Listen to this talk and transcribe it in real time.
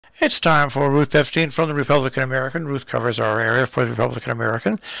It's time for Ruth Epstein from the Republican American. Ruth covers our area for the Republican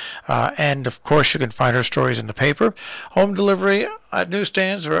American. And, of course, you can find her stories in the paper, home delivery at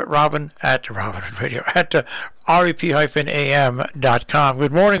newsstands or at Robin Radio, at rep-am.com.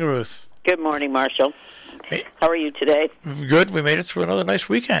 Good morning, Ruth. Good morning, Marshall. How are you today? Good. We made it through another nice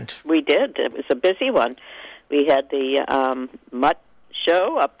weekend. We did. It was a busy one. We had the Mutt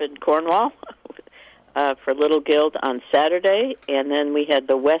Show up in Cornwall for Little Guild on Saturday, and then we had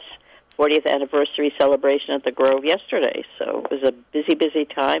the West 40th anniversary celebration at the Grove yesterday. So it was a busy, busy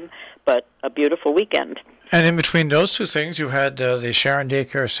time, but a beautiful weekend. And in between those two things, you had the Sharon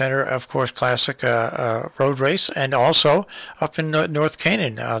Daycare Center, of course, classic road race, and also up in North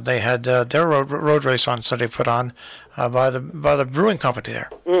Canaan, they had their road race on Sunday put on by the brewing company there.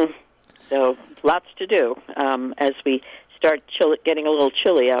 So lots to do as we start getting a little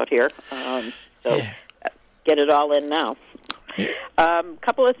chilly out here. Get it all in now.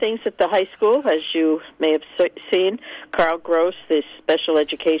 Couple of things at the high school, as you may have seen. Carl Gross, the special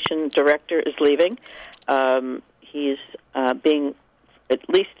education director, is leaving. He's being at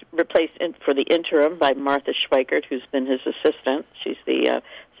least replaced for the interim by Martha Schweikert, who's been his assistant. She's the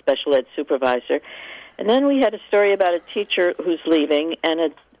special ed supervisor. And then we had a story about a teacher who's leaving,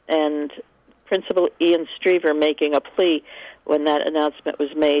 and Principal Ian Strever making a plea when that announcement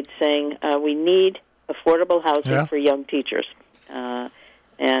was made, saying we need affordable housing for young teachers. And,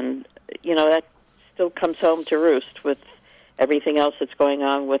 that still comes home to roost with everything else that's going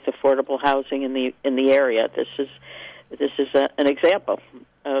on with affordable housing in the area. This is an example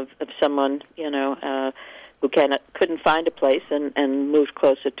of someone, who couldn't find a place and moved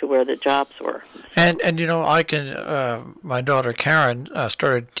closer to where the jobs were. And I can, my daughter Karen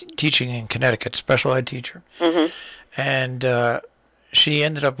started teaching in Connecticut, special ed teacher. Mm-hmm. And she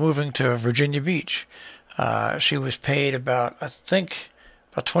ended up moving to Virginia Beach. She was paid about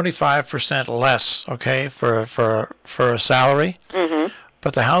 25% less, for a salary. Mm-hmm.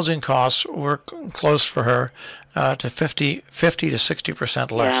 But the housing costs were close for her to 50 to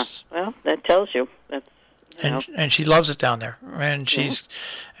 60% less. Yeah, well, that tells you. And she loves it down there, and she's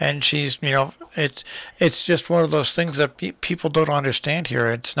it's just one of those things that people don't understand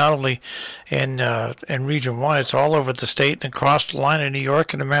here. It's not only in Region 1; it's all over the state and across the line in New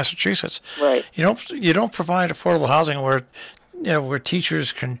York and in Massachusetts. Right. You don't provide affordable housing where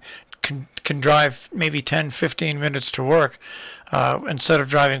teachers can drive maybe 10, 15 minutes to work instead of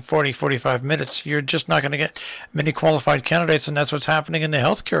driving 40, 45 minutes. You're just not going to get many qualified candidates, and that's what's happening in the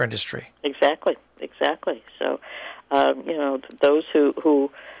healthcare industry. Exactly. So, those who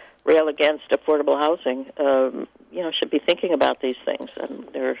rail against affordable housing, should be thinking about these things. And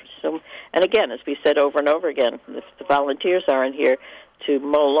and again, as we said over and over again, if the volunteers aren't here to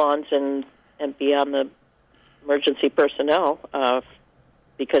mow lawns and be on the emergency personnel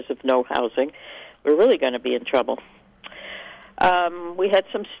because of no housing, we're really going to be in trouble. We had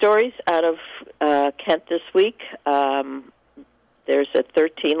some stories out of Kent this week. There's a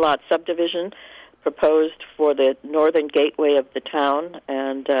 13-lot subdivision proposed for the northern gateway of the town,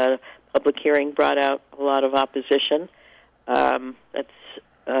 and public hearing brought out a lot of opposition. The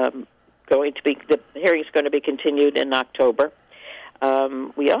hearing's going to be continued in October.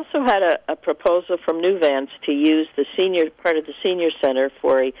 We also had a proposal from New Vance to use the part of the senior center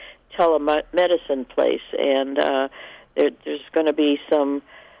for a telemedicine place, and there's going to be some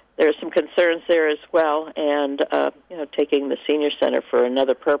concerns there as well, and taking the senior center for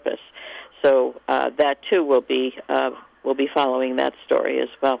another purpose. So that too will be following that story as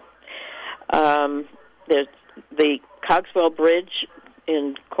well. There's the Cogswell Bridge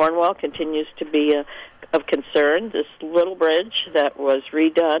in Cornwall continues to be of concern. This little bridge that was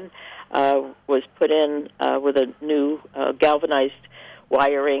redone was put in with a new galvanized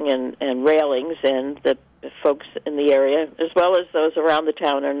wiring and railings, and the folks in the area, as well as those around the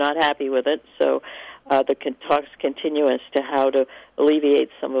town, are not happy with it. So the talks continue as to how to alleviate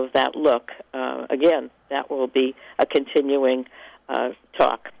some of that look. Again, that will be a continuing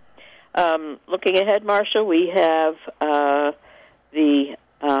talk. Looking ahead, Marcia, we have the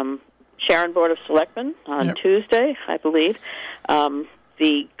Sharon Board of Selectmen on Tuesday, I believe.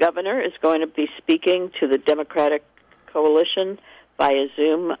 The governor is going to be speaking to the Democratic Coalition via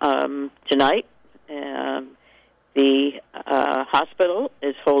Zoom tonight. The hospital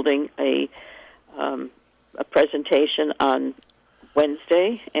is holding a presentation on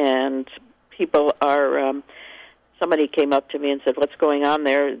Wednesday, and people are. Somebody came up to me and said, "What's going on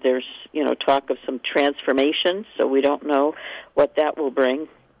there?" There's talk of some transformation, so we don't know what that will bring.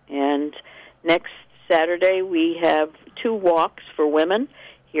 And next Saturday we have 2 walks for women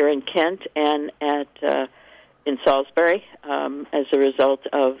here in Kent and at in Salisbury as a result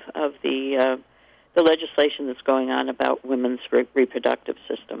of the legislation that's going on about women's reproductive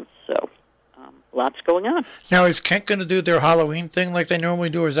systems. So lots going on. Now, is Kent going to do their Halloween thing like they normally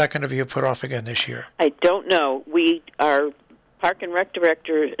do, or is that going to be a put-off again this year? I don't know. Our Park and Rec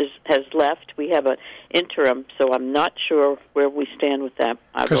director has left. We have an interim, so I'm not sure where we stand with that.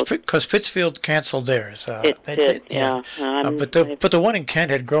 Because Pittsfield canceled theirs. It did, yeah. But the one in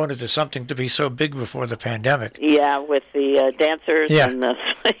Kent had grown into something to be so big before the pandemic. Yeah, with the dancers and the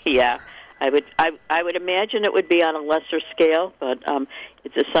yeah. I would imagine it would be on a lesser scale, but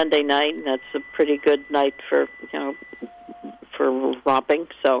it's a Sunday night, and that's a pretty good night for romping.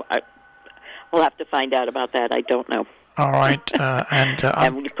 So we'll have to find out about that. I don't know. All right, and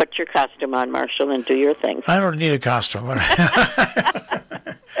you put your costume on, Marshall, and do your thing. I don't need a costume. My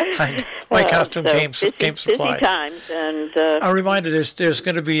costume came supplied. Busy times, and a reminder: there's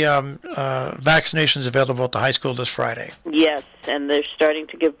going to be vaccinations available at the high school this Friday. Yes, and they're starting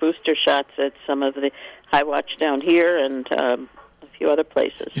to give booster shots at some of the High Watch down here and a few other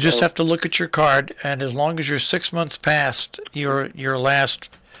places. You just have to look at your card, and as long as you're 6 months past your last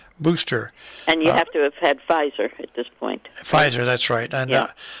booster. And you have to have had Pfizer at this point. Pfizer, that's right. And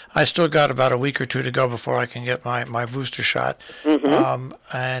I still got about a week or two to go before I can get my booster shot. Mm-hmm.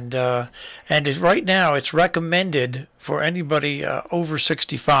 Right now it's recommended for anybody over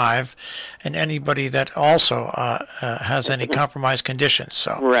 65 and anybody that also has any compromised conditions.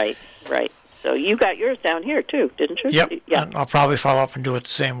 So Right. So you got yours down here too, didn't you? Yep. Yeah. And I'll probably follow up and do it the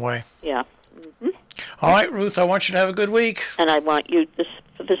same way. Yeah. Mm-hmm. All right, Ruth, I want you to have a good week. And I want you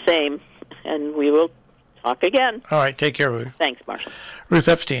for the same, and we will talk again. All right, take care, Ruth. Thanks, Marshall. Ruth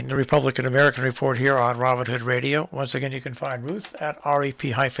Epstein, the Republican American Report here on Robin Hood Radio. Once again, you can find Ruth at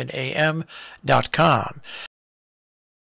rep-am.com.